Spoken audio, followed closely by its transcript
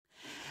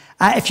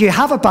If you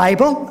have a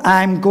Bible,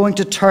 I'm going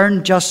to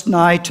turn just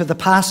now to the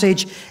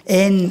passage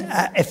in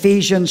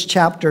Ephesians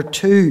chapter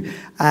 2,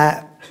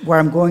 where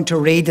I'm going to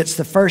read. It's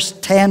the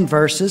first 10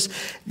 verses.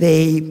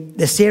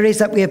 The series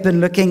that we have been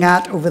looking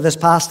at over this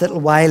past little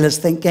while is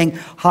thinking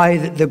how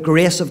the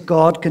grace of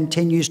God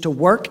continues to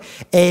work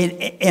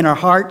in our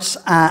hearts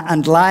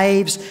and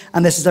lives.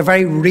 And this is a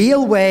very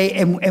real way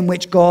in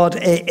which God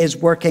is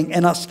working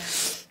in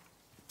us.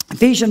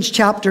 Ephesians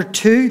chapter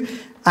 2.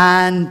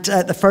 And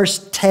the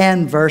first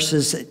 10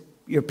 verses,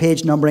 your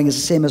page numbering is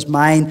the same as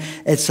mine.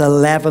 It's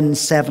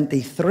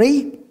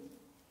 1173.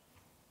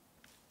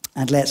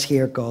 And let's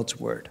hear God's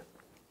word.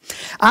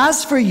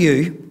 As for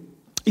you,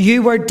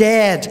 you were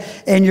dead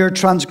in your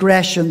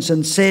transgressions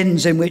and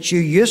sins in which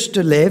you used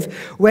to live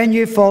when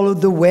you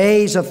followed the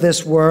ways of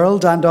this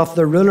world and of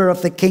the ruler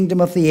of the kingdom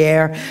of the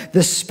air,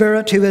 the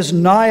Spirit who is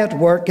now at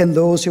work in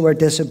those who are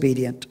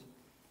disobedient.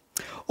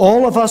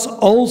 All of us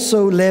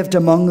also lived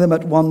among them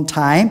at one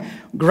time,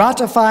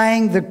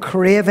 gratifying the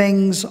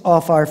cravings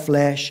of our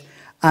flesh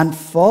and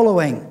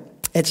following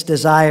its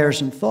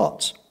desires and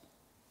thoughts.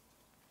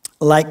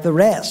 Like the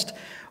rest,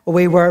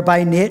 we were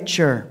by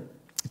nature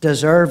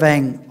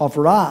deserving of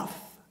wrath.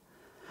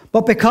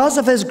 But because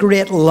of his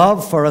great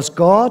love for us,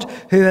 God,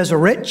 who is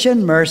rich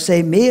in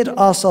mercy, made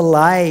us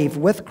alive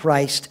with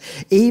Christ,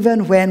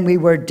 even when we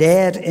were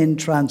dead in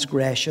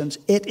transgressions.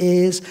 It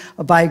is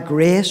by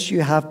grace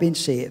you have been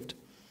saved.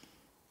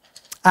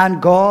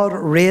 And God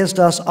raised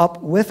us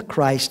up with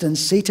Christ and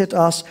seated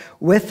us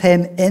with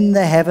him in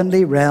the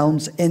heavenly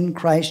realms in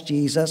Christ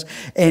Jesus,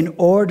 in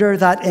order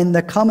that in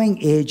the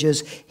coming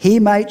ages he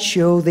might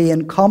show the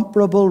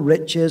incomparable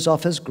riches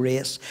of his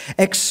grace,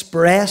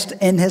 expressed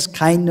in his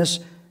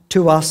kindness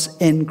to us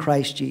in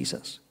Christ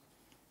Jesus.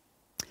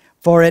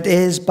 For it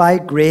is by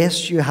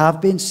grace you have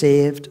been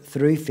saved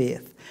through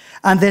faith.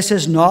 And this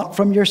is not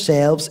from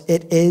yourselves,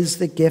 it is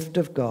the gift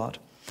of God.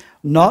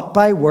 Not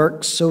by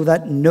works, so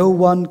that no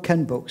one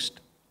can boast.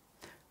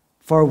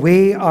 For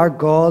we are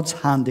God's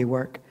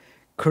handiwork,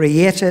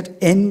 created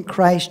in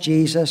Christ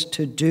Jesus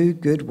to do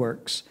good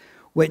works,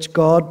 which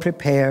God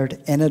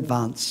prepared in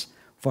advance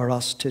for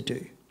us to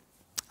do.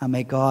 And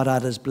may God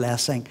add his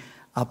blessing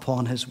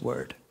upon his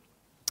word.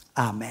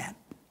 Amen.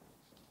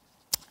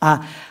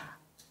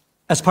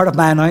 As part of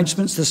my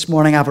announcements this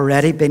morning, I've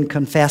already been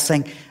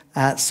confessing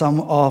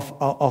some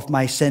of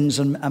my sins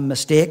and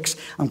mistakes.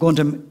 I'm going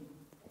to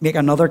make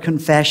another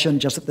confession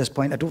just at this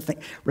point. I don't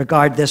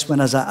regard this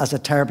one as a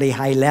terribly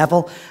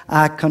high-level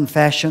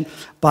confession,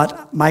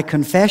 but my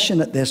confession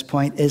at this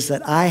point is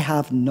that I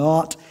have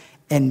not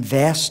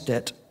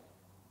invested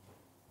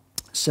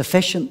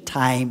sufficient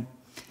time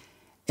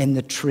in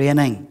the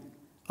training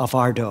of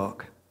our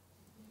dog.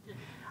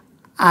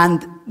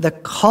 And the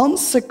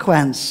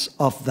consequence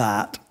of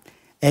that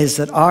is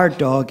that our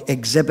dog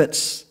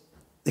exhibits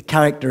the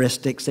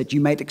characteristics that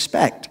you might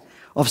expect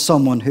of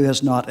someone who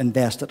has not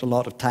invested a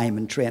lot of time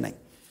in training.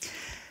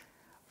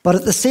 But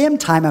at the same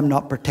time, I'm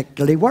not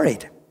particularly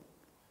worried.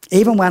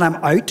 Even when I'm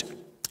out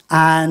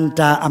and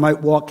I'm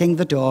out walking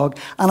the dog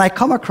and I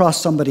come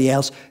across somebody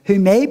else who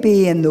may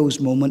be in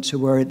those moments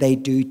where they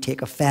do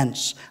take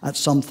offense at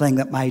something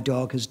that my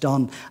dog has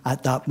done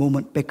at that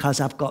moment because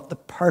I've got the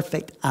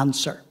perfect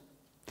answer.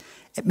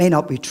 It may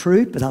not be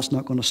true, but that's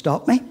not going to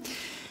stop me.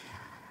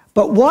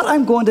 But what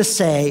I'm going to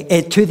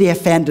say to the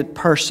offended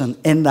person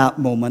in that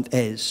moment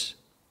is,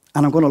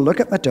 and I'm going to look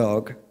at my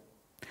dog,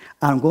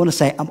 and I'm going to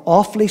say, I'm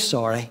awfully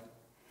sorry,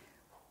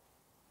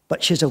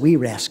 but she's a wee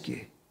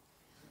rescue.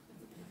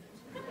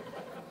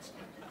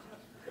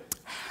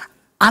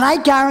 And I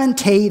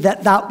guarantee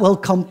that that will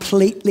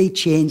completely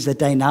change the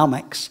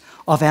dynamics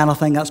of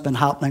anything that's been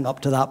happening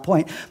up to that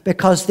point.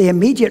 Because the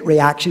immediate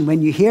reaction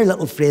when you hear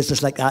little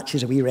phrases like that,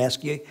 she's a wee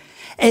rescue,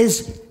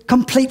 is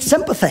complete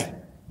sympathy.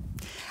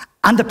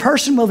 And the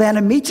person will then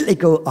immediately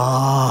go,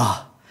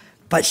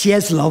 but she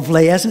is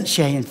lovely, isn't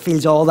she? And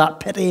feels all that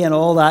pity and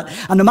all that.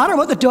 And no matter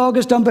what the dog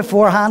has done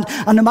beforehand,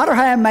 and no matter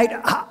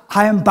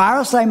how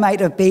embarrassed I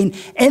might have been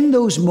in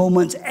those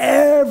moments,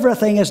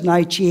 everything has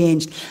now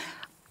changed.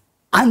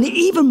 And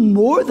even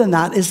more than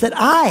that is that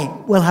I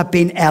will have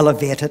been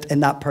elevated in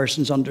that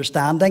person's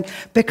understanding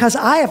because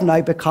I have now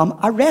become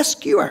a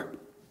rescuer.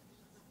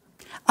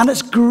 And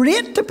it's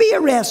great to be a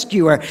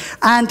rescuer.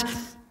 And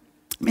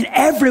I mean,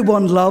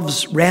 everyone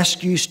loves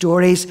rescue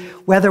stories,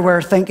 whether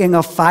we're thinking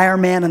of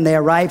firemen and they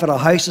arrive at a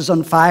house is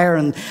on fire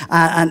and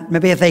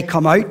maybe if they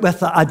come out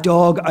with a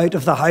dog out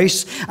of the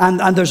house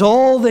and there's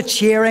all the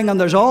cheering and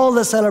there's all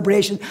the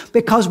celebration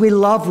because we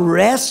love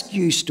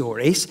rescue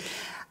stories.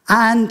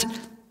 And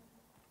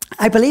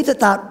I believe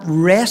that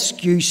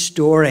rescue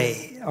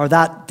story or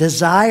that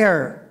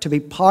desire to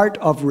be part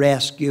of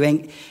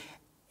rescuing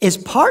is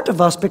part of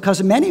us because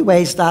in many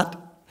ways that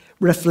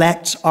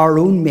reflects our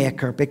own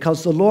maker,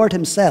 because the Lord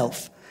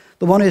himself,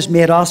 the one who's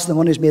made us, the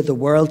one who's made the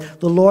world,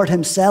 the Lord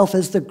himself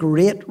is the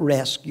great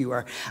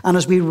rescuer. And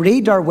as we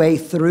read our way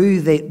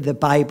through the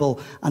Bible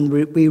and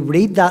we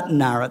read that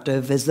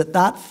narrative, is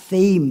that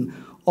theme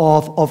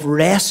of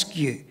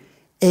rescue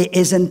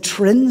is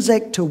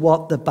intrinsic to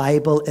what the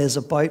Bible is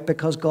about,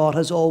 because God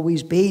has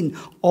always been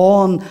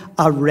on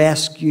a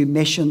rescue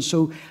mission.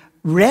 So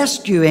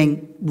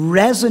rescuing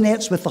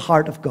resonates with the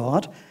heart of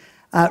God.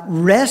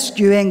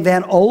 Rescuing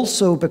then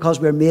also, because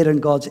we're made in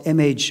God's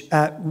image,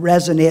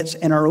 resonates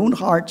in our own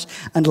hearts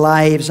and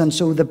lives. And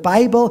so the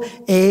Bible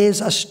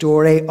is a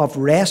story of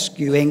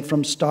rescuing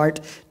from start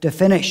to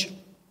finish.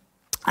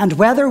 And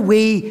whether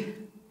we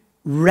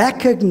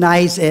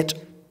recognize it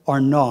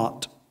or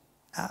not,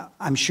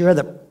 I'm sure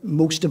that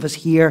most of us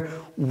here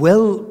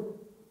will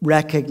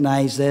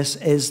recognize this,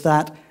 is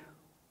that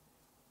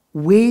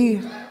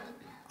we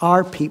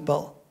are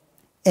people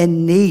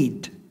in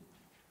need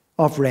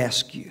of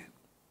rescue.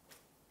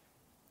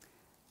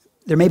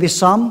 There may be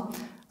some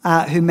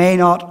who may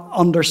not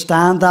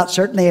understand that.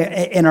 Certainly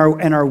in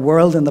our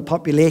world, in the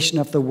population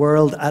of the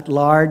world at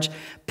large,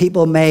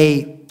 people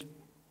may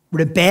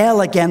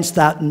rebel against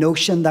that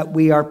notion that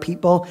we are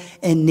people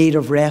in need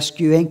of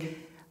rescuing.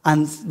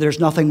 And there's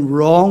nothing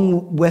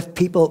wrong with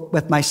people,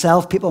 with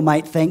myself, people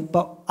might think,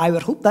 but I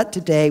would hope that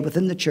today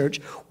within the church,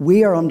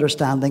 we are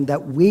understanding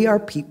that we are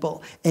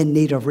people in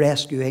need of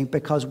rescuing,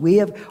 because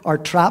we are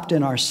trapped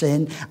in our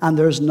sin, and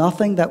there's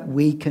nothing that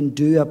we can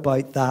do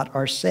about that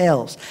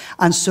ourselves.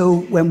 And so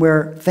when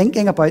we're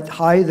thinking about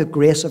how the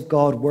grace of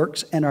God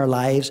works in our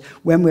lives,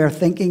 when we're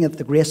thinking that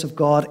the grace of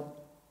God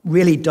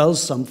really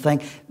does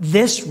something,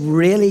 this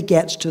really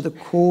gets to the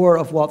core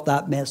of what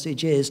that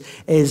message is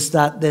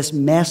that this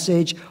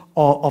message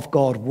of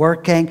God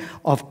working,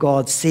 of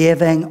God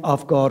saving,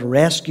 of God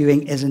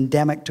rescuing is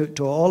endemic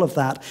to all of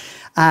that.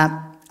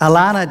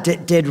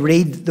 Alana did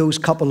read those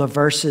couple of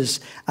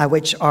verses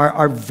which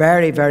are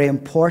very, very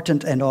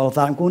important in all of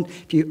that.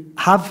 If you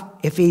have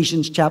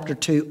Ephesians chapter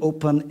 2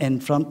 open in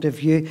front of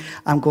you,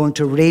 I'm going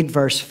to read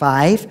verse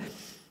 5.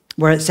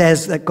 Where it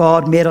says that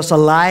God made us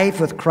alive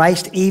with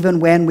Christ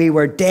even when we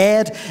were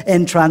dead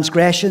in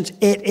transgressions.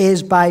 It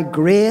is by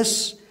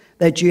grace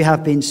that you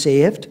have been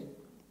saved.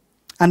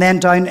 And then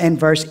down in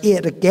verse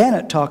 8, again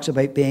it talks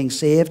about being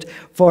saved.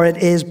 For it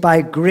is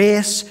by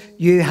grace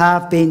you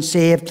have been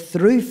saved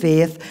through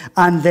faith,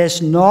 and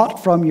this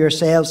not from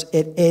yourselves,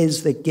 it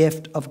is the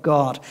gift of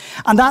God.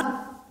 And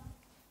that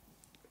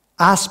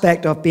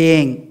aspect of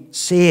being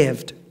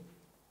saved,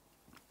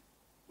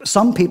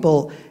 some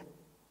people,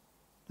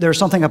 there's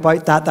something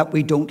about that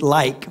we don't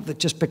like, that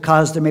just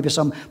because there may be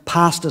some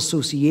past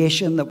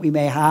association that we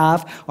may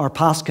have, or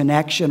past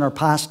connection, or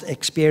past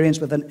experience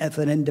with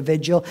an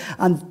individual.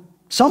 And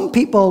some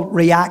people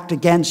react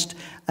against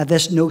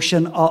this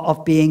notion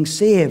of being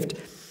saved.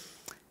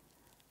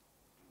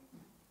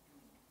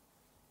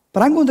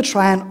 But I'm going to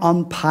try and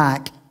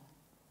unpack,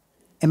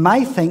 in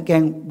my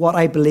thinking, what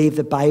I believe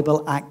the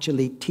Bible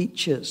actually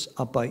teaches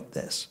about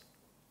this.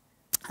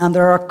 And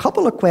there are a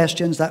couple of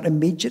questions that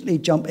immediately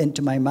jump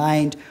into my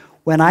mind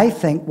when I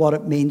think what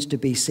it means to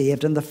be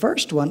saved. And the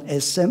first one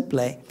is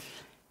simply,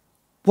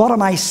 what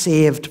am I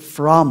saved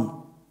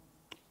from?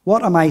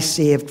 What am I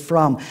saved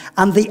from?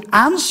 And the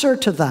answer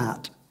to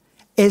that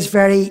is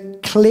very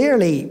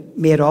clearly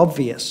made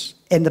obvious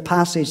in the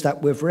passage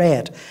that we've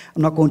read.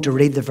 I'm not going to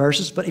read the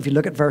verses, but if you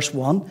look at verse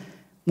 1,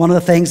 one of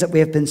the things that we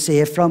have been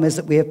saved from is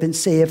that we have been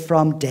saved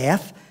from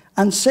death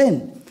and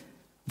sin.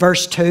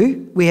 Verse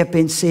 2, we have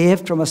been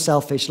saved from a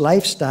selfish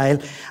lifestyle.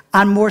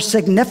 And more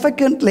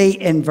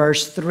significantly in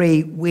verse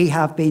 3, we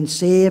have been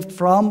saved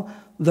from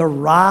the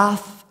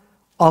wrath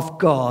of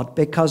God,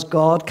 because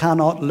God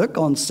cannot look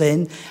on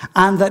sin,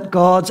 and that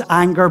God's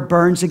anger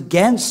burns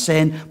against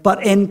sin.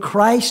 But in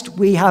Christ,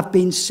 we have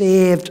been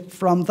saved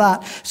from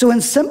that. So in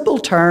simple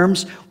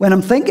terms, when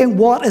I'm thinking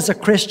what is a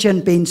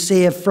Christian being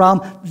saved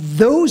from,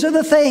 those are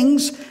the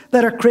things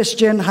that a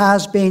Christian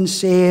has been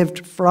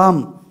saved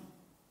from.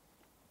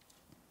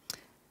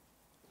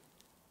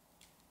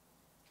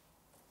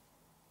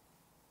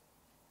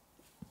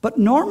 But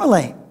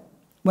normally,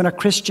 when a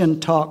Christian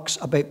talks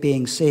about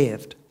being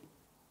saved,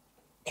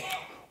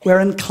 we're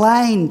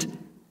inclined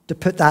to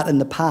put that in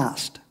the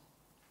past.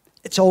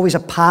 It's always a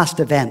past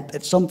event.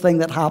 It's something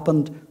that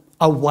happened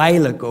a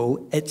while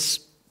ago. It's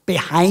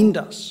behind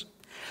us.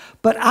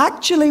 But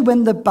actually,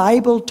 when the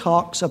Bible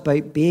talks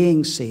about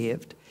being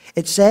saved,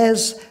 it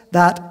says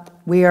that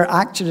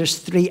there's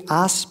three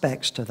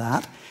aspects to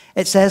that.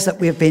 It says that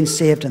we have been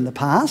saved in the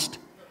past.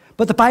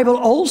 But the Bible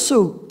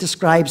also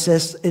describes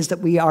this as that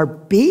we are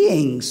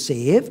being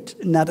saved,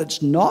 and that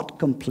it's not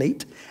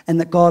complete, and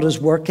that God is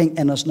working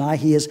in us now.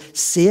 He is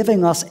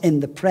saving us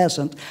in the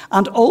present.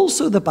 And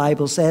also the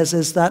Bible says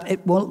is that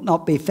it will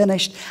not be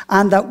finished,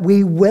 and that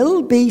we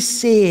will be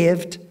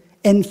saved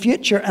in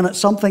future, and it's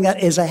something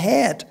that is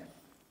ahead.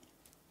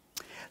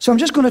 So I'm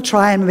just going to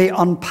try and maybe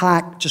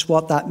unpack just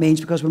what that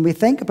means, because when we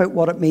think about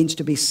what it means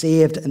to be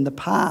saved in the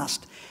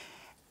past,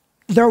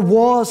 there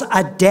was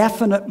a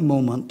definite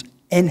moment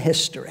in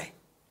history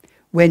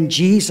when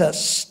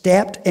Jesus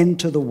stepped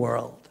into the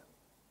world.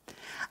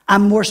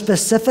 And more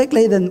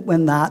specifically than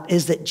when that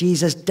is that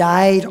Jesus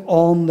died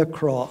on the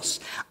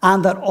cross,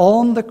 and that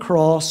on the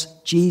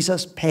cross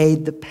Jesus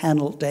paid the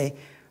penalty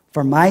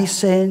for my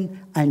sin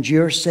and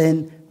your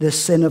sin, the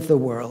sin of the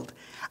world.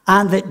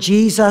 And that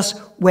Jesus,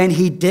 when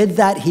he did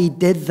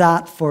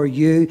that for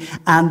you.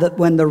 And that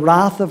when the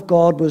wrath of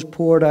God was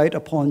poured out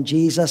upon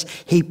Jesus,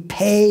 he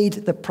paid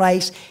the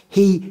price.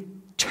 He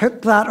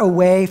took that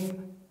away,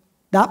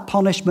 that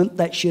punishment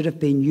that should have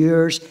been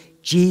yours.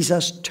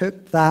 Jesus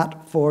took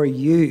that for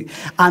you.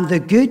 And the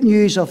good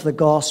news of the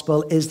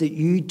gospel is that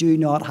you do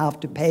not have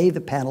to pay the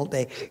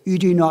penalty. You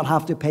do not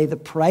have to pay the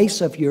price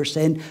of your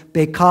sin,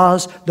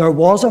 because there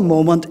was a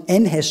moment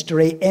in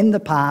history, in the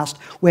past,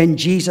 when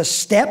Jesus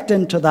stepped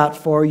into that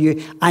for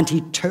you and he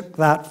took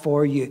that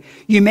for you.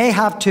 You may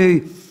have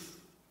to,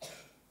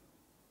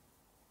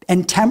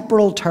 in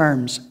temporal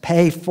terms,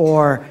 pay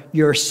for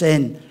your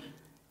sin.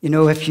 You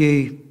know, if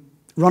you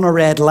run a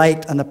red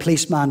light and a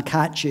policeman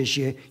catches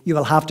you, you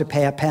will have to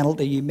pay a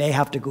penalty. You may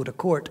have to go to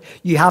court.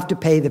 You have to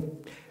pay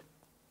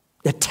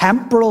the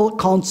temporal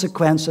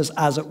consequences,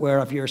 as it were,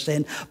 of your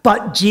sin.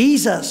 But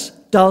Jesus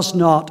does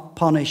not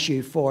punish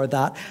you for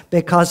that,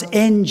 because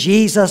in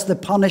Jesus the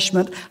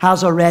punishment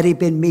has already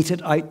been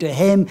meted out to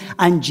him,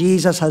 and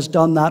Jesus has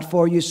done that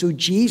for you. So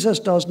Jesus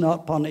does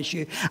not punish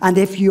you. And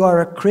if you are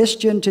a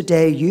Christian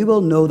today, you will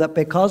know that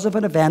because of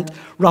an event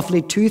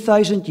roughly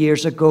 2,000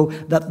 years ago,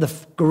 that the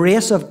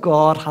grace of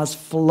God has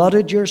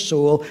flooded your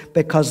soul,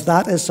 because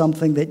that is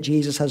something that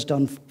Jesus has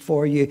done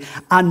for you.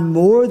 And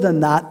more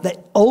than that,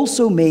 that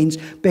also means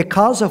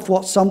because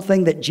of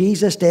something that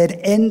Jesus did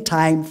in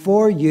time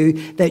for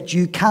you, that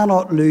you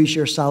cannot lose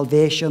your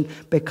salvation,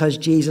 because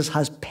Jesus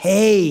has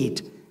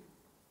paid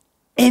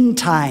in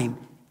time,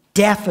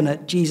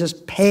 definite. Jesus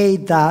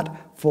paid that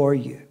for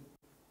you.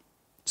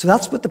 So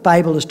that's what the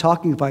Bible is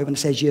talking about when it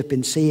says you have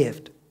been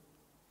saved.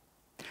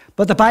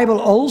 But the Bible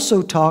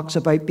also talks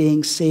about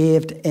being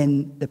saved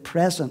in the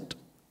present,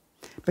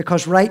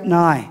 because right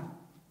now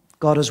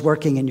God is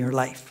working in your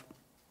life.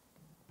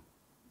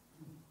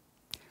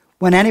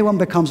 When anyone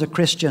becomes a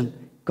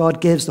Christian,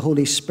 God gives the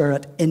Holy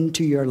Spirit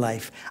into your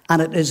life.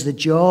 And it is the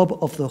job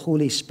of the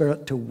Holy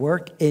Spirit to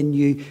work in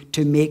you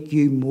to make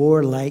you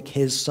more like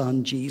his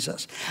Son,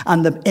 Jesus.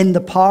 And in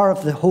the power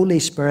of the Holy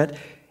Spirit,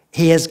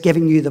 he is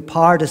giving you the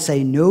power to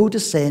say no to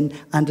sin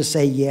and to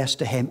say yes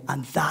to him.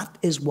 And that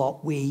is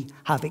what we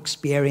have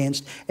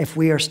experienced if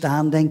we are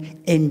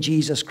standing in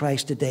Jesus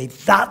Christ today.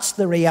 That's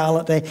the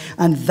reality,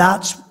 and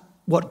that's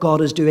what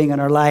God is doing in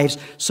our lives.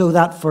 So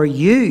that for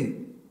you,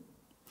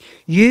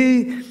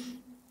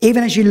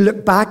 even as you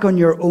look back on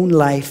your own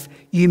life,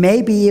 you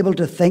may be able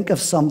to think of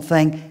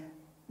something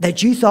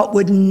that you thought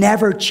would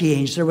never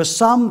change. There was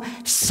some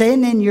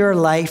sin in your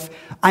life,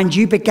 and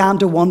you began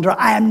to wonder,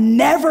 I am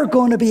never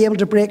going to be able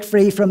to break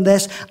free from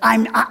this.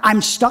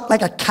 I'm stuck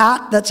like a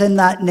cat that's in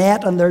that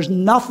net, and there's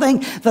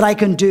nothing that I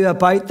can do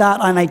about that.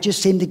 And I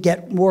just seem to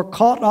get more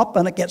caught up,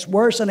 and it gets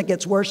worse and it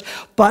gets worse.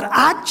 But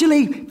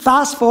actually,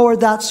 fast forward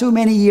that so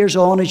many years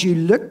on, as you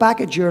look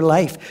back at your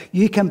life,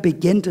 you can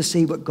begin to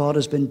see what God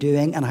has been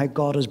doing and how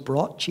God has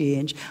brought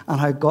change and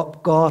how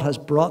God has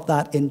brought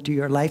that into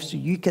your life. So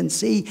you can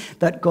see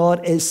that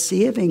God is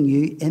saving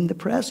you in the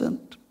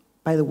present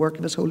by the work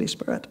of his Holy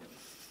Spirit.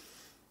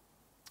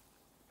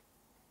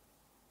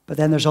 But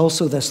then there's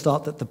also this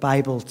thought that the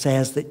Bible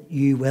says that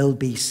you will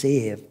be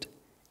saved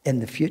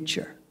in the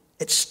future.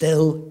 It's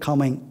still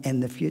coming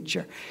in the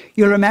future.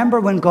 You remember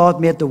when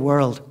God made the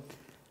world,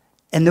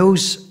 in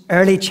those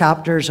early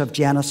chapters of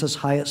Genesis,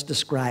 how it's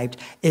described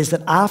is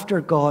that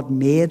after God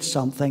made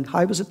something,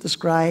 how was it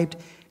described?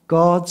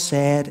 God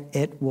said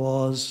it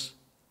was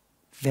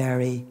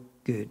very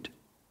good.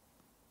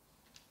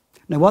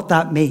 Now, what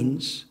that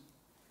means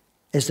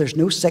is there's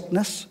no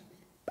sickness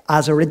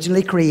as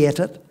originally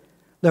created.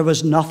 There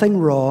was nothing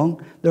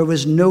wrong. There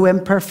was no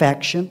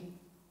imperfection.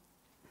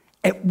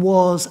 It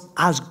was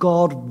as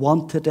God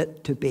wanted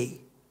it to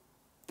be.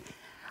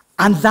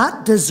 And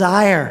that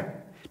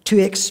desire to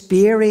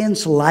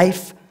experience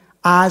life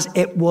as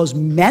it was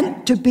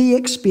meant to be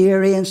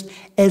experienced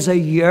is a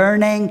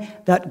yearning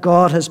that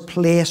God has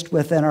placed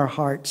within our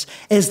hearts,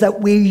 is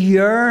that we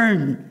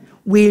yearn.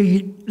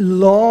 We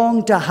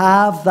long to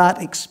have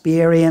that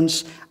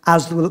experience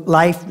as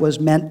life was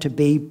meant to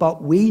be,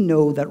 but we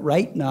know that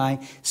right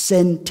now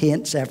sin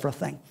taints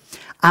everything.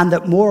 And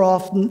that more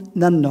often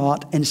than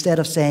not, instead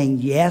of saying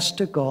yes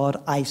to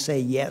God, I say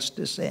yes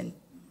to sin.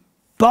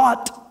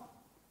 But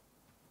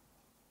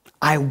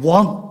I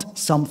want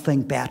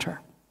something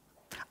better.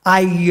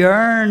 I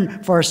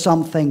yearn for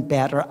something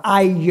better.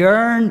 I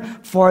yearn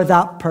for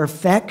that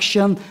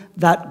perfection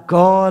that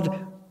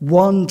God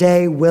one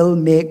day will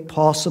make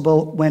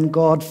possible when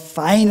God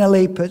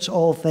finally puts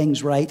all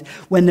things right,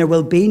 when there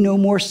will be no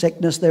more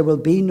sickness, there will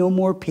be no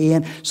more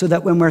pain, so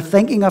that when we're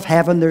thinking of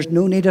heaven, there's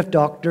no need of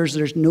doctors,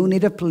 there's no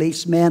need of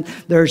policemen,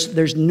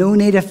 there's no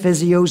need of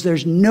physios,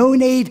 there's no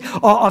need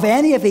of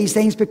any of these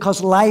things,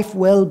 because life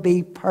will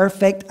be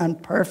perfect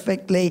and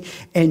perfectly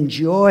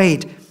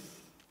enjoyed.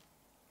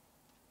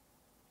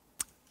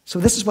 So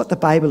this is what the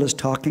Bible is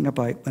talking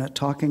about when it's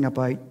talking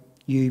about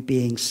you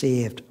being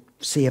saved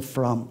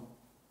from.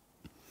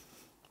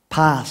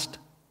 Past,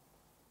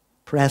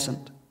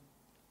 present,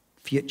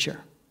 future.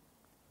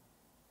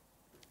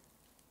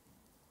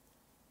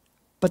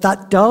 But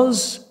that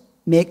does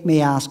make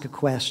me ask a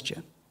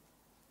question.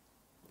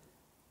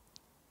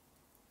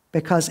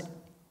 Because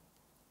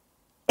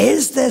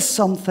is this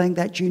something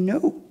that you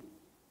know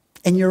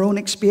in your own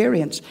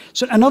experience?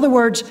 So in other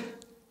words,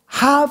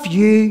 have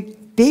you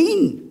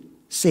been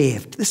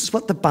saved? This is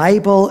what the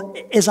Bible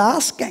is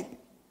asking.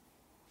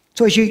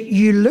 So as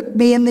you look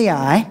me in the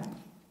eye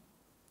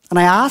and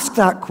I ask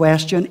that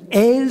question,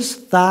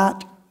 is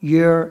that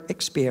your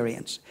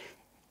experience?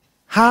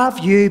 Have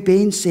you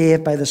been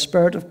saved by the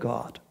Spirit of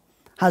God?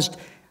 Has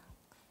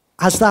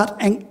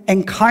that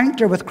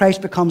encounter with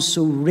Christ become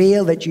so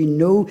real that you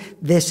know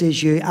this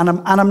is you? And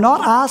I'm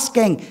not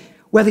asking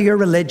whether you're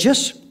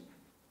religious.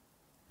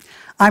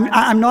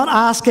 I'm not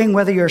asking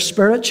whether you're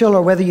spiritual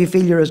or whether you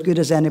feel you're as good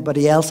as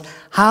anybody else.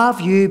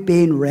 Have you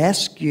been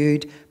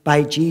rescued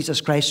by Jesus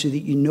Christ so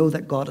that you know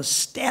that God has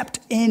stepped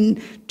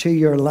into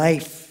your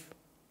life?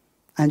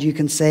 And you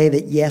can say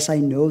that, yes, I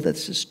know that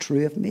this is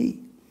true of me.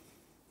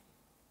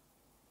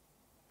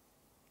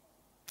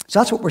 So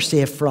that's what we're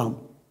saved from.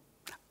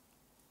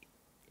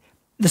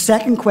 The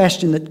second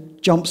question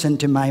that jumps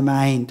into my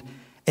mind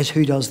is,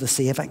 who does the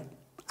saving?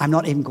 I'm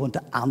not even going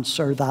to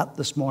answer that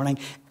this morning,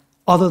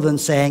 other than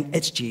saying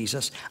it's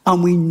Jesus.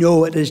 And we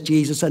know it is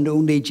Jesus and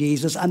only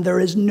Jesus. And there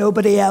is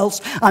nobody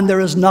else. And there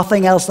is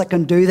nothing else that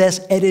can do this.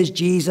 It is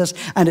Jesus.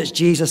 And it's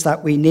Jesus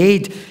that we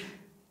need.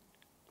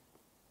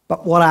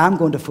 But what I'm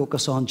going to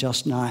focus on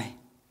just now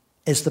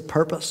is the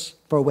purpose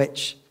for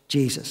which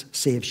Jesus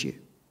saves you.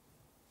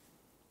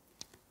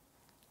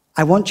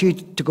 I want you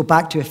to go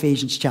back to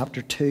Ephesians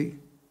chapter 2.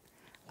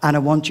 And I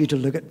want you to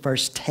look at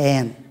verse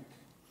 10.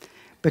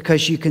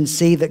 Because you can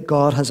see that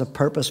God has a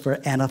purpose for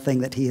anything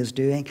that he is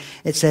doing.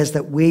 It says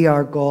that we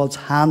are God's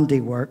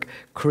handiwork,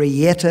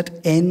 created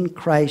in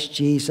Christ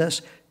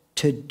Jesus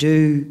to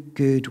do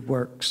good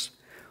works,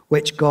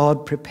 which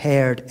God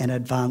prepared in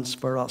advance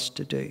for us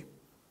to do.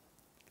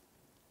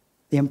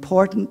 The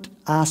important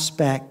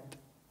aspect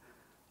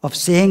of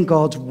seeing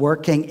God's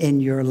working in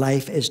your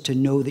life is to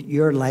know that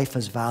your life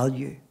has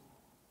value.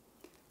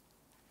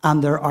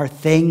 And there are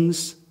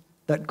things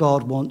that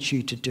God wants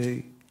you to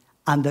do,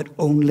 and that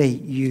only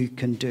you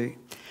can do.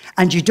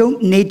 And you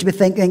don't need to be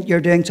thinking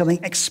you're doing something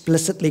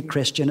explicitly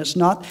Christian. It's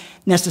not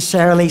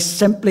necessarily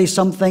simply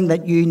something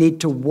that you need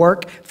to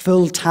work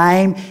full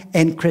time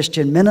in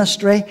Christian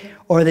ministry,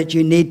 or that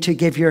you need to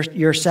give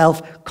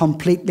yourself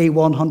completely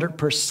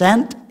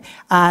 100%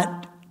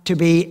 to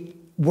be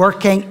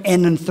working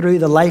in and through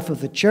the life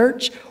of the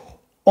church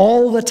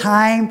all the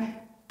time.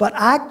 But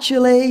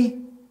actually,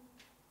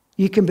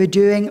 you can be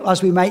doing,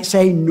 as we might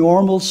say,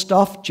 normal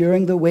stuff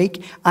during the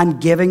week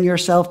and giving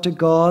yourself to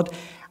God.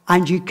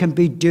 And you can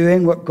be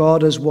doing what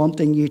God is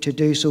wanting you to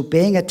do. So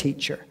being a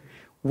teacher,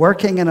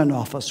 working in an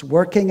office,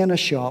 working in a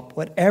shop,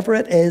 whatever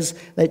it is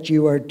that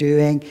you are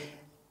doing,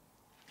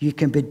 you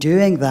can be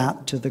doing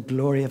that to the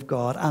glory of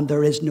God. And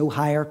there is no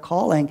higher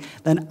calling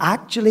than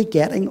actually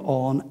getting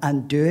on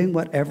and doing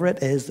whatever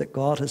it is that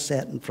God has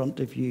set in front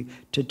of you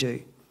to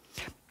do.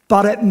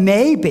 But it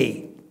may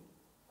be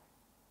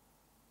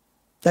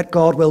that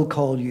God will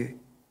call you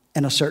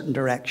in a certain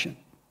direction.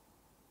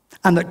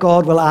 And that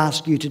God will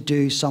ask you to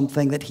do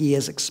something that he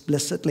is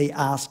explicitly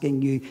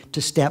asking you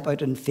to step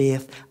out in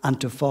faith and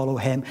to follow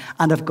him.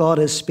 And if God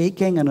is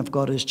speaking and if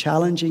God is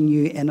challenging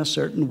you in a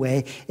certain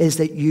way, is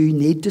that you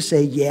need to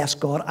say, yes,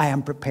 God, I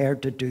am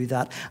prepared to do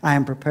that. I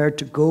am prepared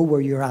to go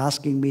where you're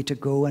asking me to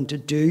go and to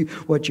do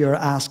what you're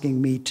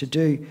asking me to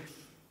do.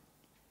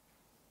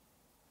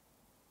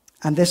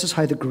 And this is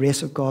how the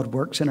grace of God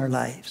works in our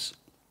lives.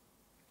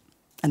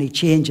 And he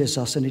changes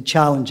us and he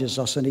challenges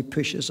us and he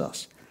pushes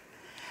us.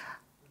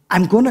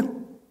 I'm going to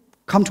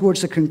come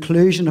towards the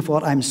conclusion of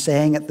what I'm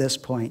saying at this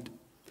point.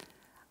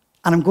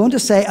 And I'm going to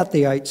say at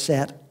the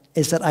outset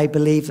is that I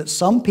believe that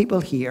some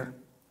people here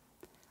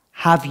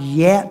have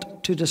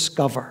yet to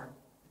discover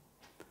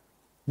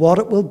what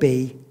it will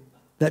be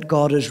that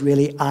God is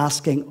really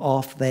asking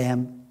of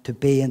them to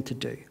be and to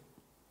do.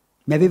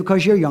 Maybe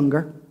because you're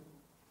younger,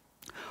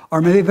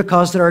 or maybe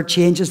because there are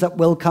changes that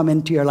will come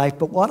into your life.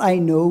 But what I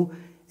know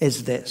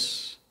is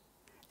this,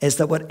 is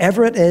that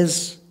whatever it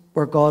is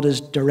where God is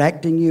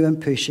directing you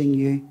and pushing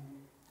you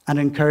and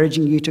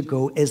encouraging you to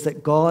go, is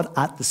that God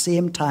at the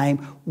same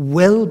time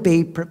will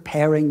be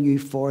preparing you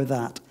for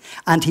that.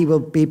 And he will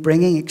be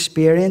bringing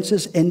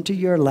experiences into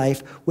your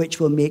life which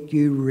will make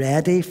you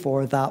ready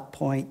for that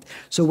point.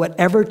 So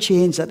whatever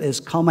change that is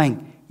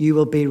coming, you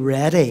will be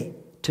ready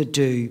to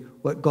do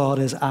what God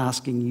is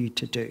asking you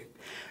to do.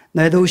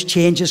 Now, those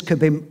changes could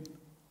be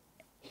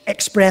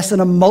expressed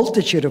in a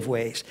multitude of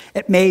ways.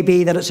 It may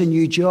be that it's a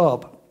new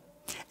job.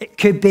 It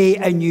could be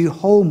a new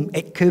home.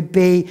 It could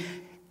be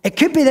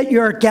that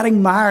you're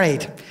getting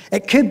married.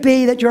 It could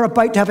be that you're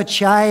about to have a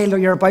child or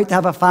you're about to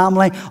have a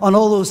family, and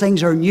all those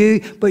things are new,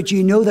 but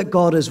you know that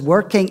God is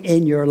working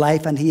in your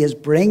life and he is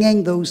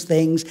bringing those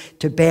things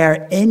to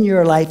bear in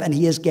your life and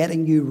he is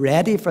getting you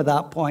ready for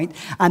that point,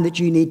 and that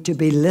you need to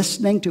be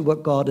listening to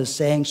what God is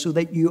saying so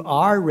that you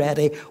are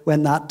ready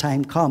when that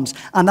time comes.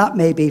 And that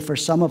may be for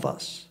some of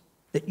us,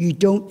 that you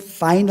don't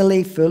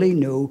finally fully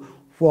know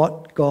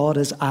what God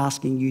is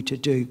asking you to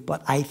do.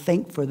 But I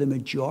think for the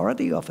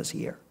majority of us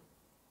here,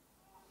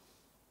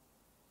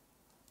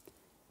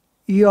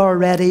 you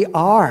already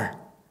are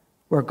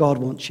where God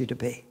wants you to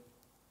be.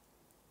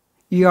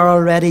 You are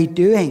already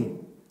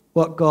doing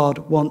what God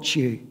wants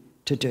you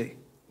to do.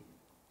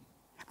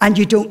 And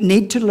you don't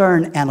need to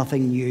learn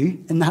anything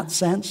new in that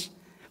sense,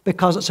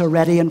 because it's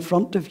already in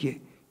front of you.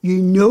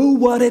 You know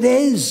what it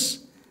is.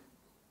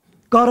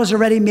 God has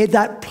already made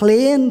that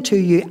plain to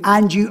you,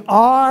 and you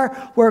are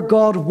where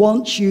God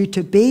wants you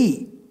to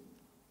be.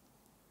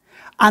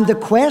 And the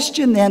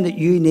question then that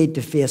you need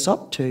to face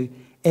up to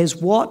is,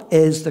 what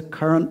is the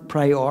current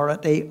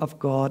priority of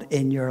God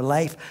in your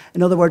life?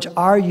 In other words,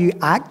 are you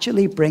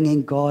actually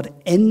bringing God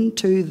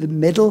into the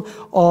middle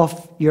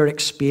of your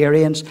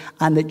experience,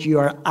 and that you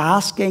are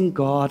asking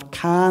God,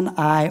 can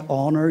I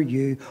honor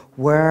you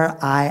where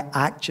I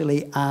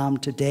actually am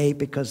today,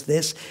 because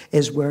this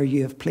is where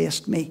you have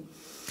placed me?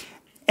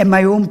 In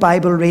my own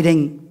Bible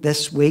reading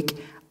this week,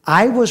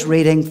 I was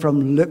reading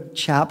from Luke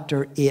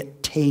chapter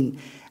 18.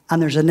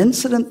 And there's an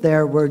incident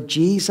there where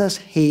Jesus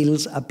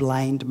heals a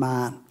blind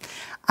man.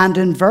 And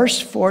in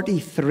verse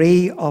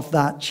 43 of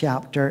that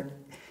chapter,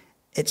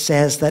 it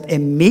says that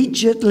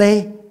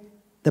immediately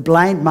the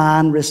blind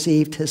man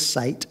received his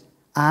sight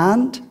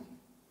and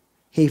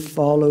he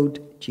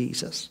followed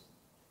Jesus.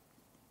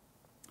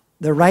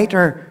 The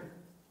writer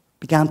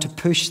began to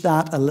push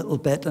that a little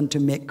bit and to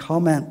make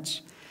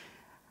comments.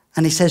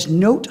 And he says,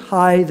 note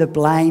how the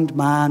blind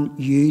man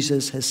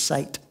uses his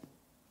sight.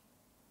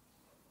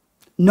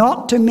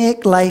 Not to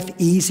make life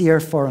easier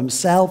for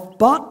himself,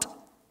 but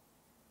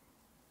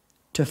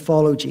to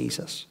follow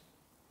Jesus.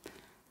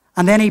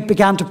 And then he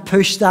began to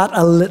push that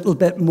a little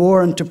bit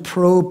more and to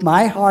probe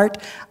my heart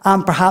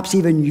and perhaps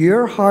even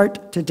your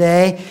heart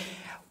today.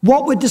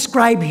 What would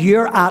describe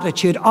your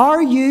attitude?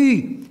 Are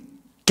you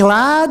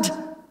glad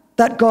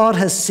that God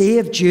has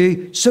saved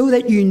you so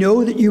that you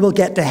know that you will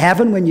get to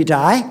heaven when you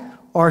die,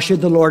 or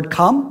should the Lord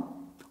come?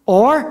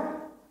 Or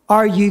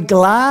are you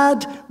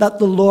glad that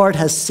the Lord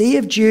has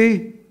saved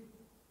you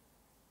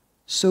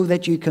so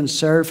that you can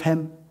serve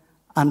him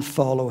and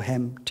follow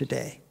him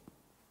today?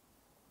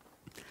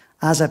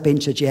 As I've been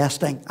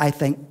suggesting, I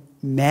think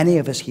many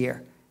of us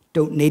here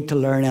don't need to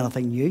learn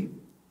anything new.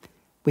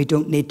 We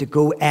don't need to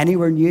go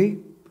anywhere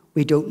new.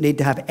 We don't need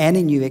to have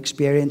any new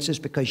experiences,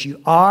 because you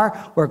are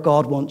where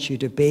God wants you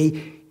to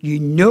be. You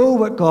know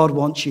what God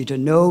wants you to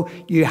know.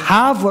 You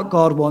have what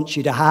God wants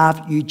you to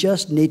have. You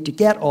just need to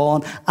get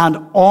on and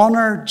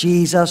honor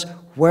Jesus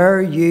where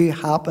you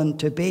happen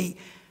to be.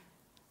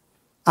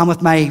 And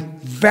with my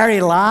very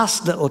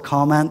last little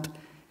comment,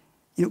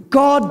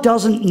 God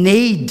doesn't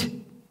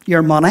need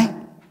your money.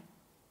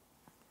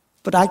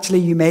 But actually,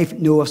 you may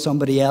know of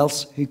somebody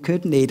else who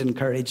could need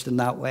encouraged in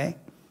that way.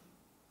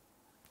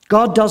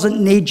 God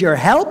doesn't need your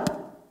help,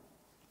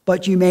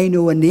 but you may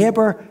know a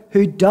neighbor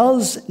who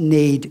does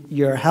need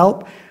your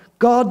help.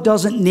 God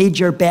doesn't need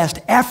your best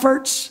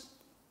efforts,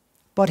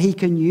 but he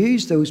can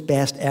use those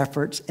best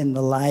efforts in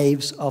the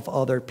lives of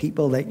other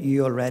people that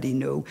you already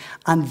know.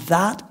 And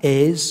that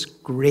is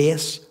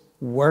grace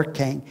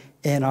working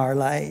in our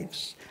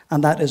lives.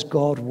 And that is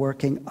God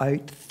working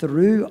out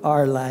through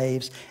our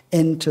lives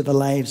into the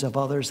lives of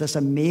others. This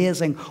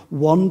amazing,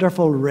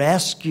 wonderful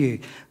rescue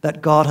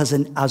that God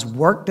has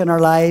worked in our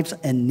lives,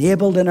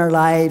 enabled in our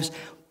lives,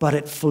 but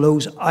it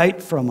flows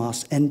out from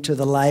us into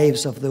the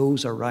lives of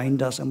those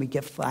around us. And we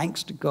give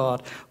thanks to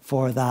God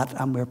for that.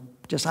 And we're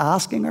just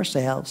asking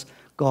ourselves,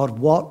 God,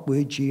 what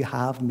would you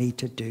have me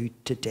to do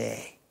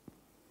today?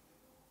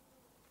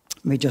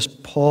 Let me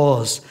just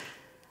pause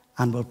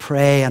and we'll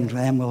pray, and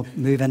then we'll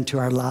move into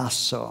our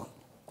last song.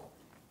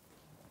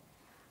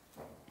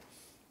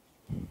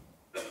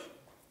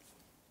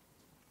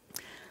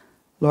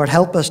 Lord,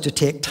 help us to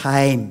take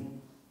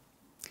time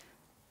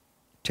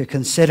to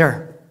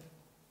consider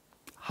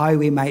how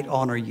we might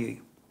honor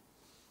you.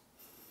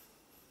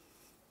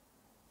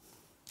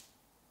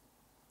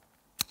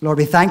 Lord,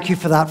 we thank you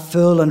for that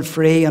full and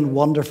free and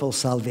wonderful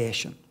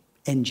salvation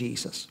in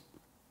Jesus.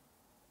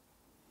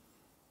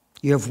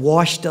 You have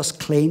washed us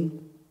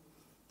clean.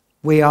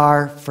 We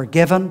are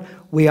forgiven.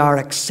 We are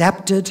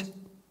accepted.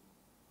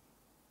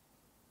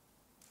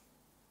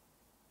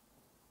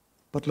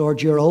 But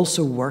Lord, you're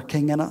also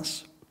working in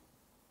us.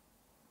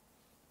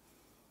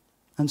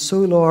 And so,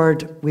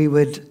 Lord, we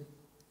would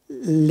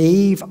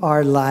leave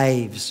our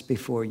lives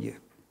before you.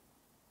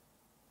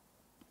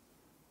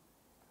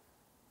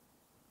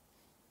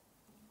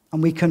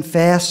 And we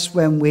confess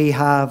when we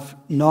have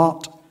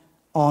not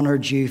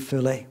honored you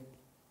fully.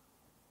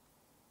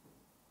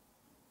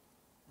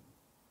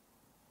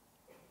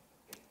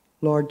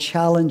 Lord,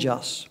 challenge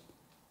us,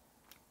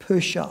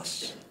 push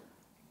us,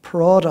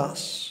 prod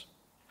us,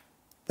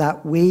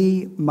 that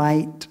we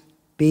might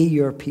be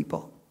your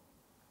people,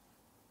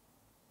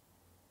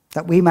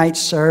 that we might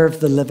serve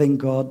the living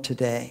God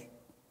today.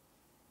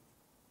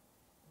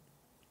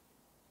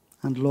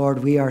 And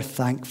Lord, we are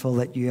thankful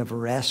that you have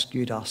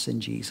rescued us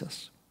in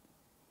Jesus.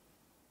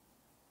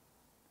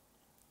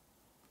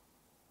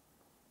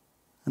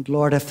 And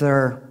Lord, if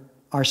there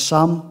are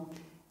some,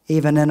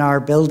 even in our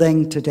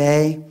building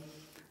today,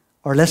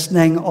 or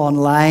listening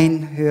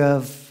online, who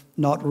have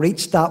not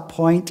reached that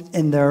point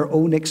in their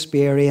own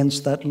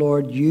experience, that,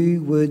 Lord,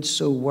 you would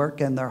so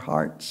work in their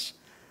hearts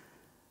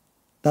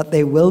that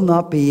they will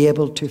not be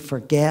able to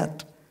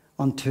forget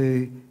and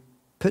to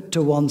put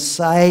to one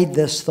side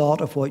this thought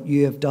of what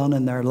you have done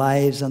in their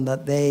lives, and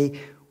that they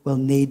will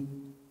need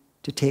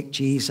to take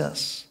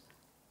Jesus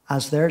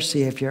as their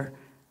Savior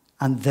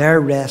and their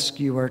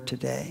rescuer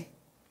today.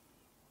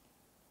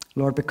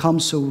 Lord, become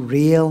so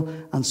real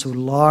and so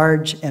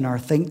large in our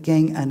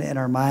thinking and in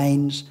our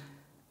minds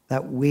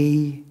that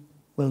we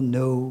will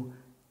know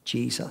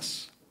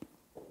Jesus.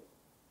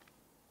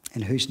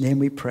 In whose name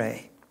we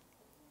pray.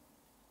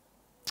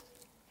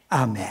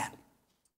 Amen.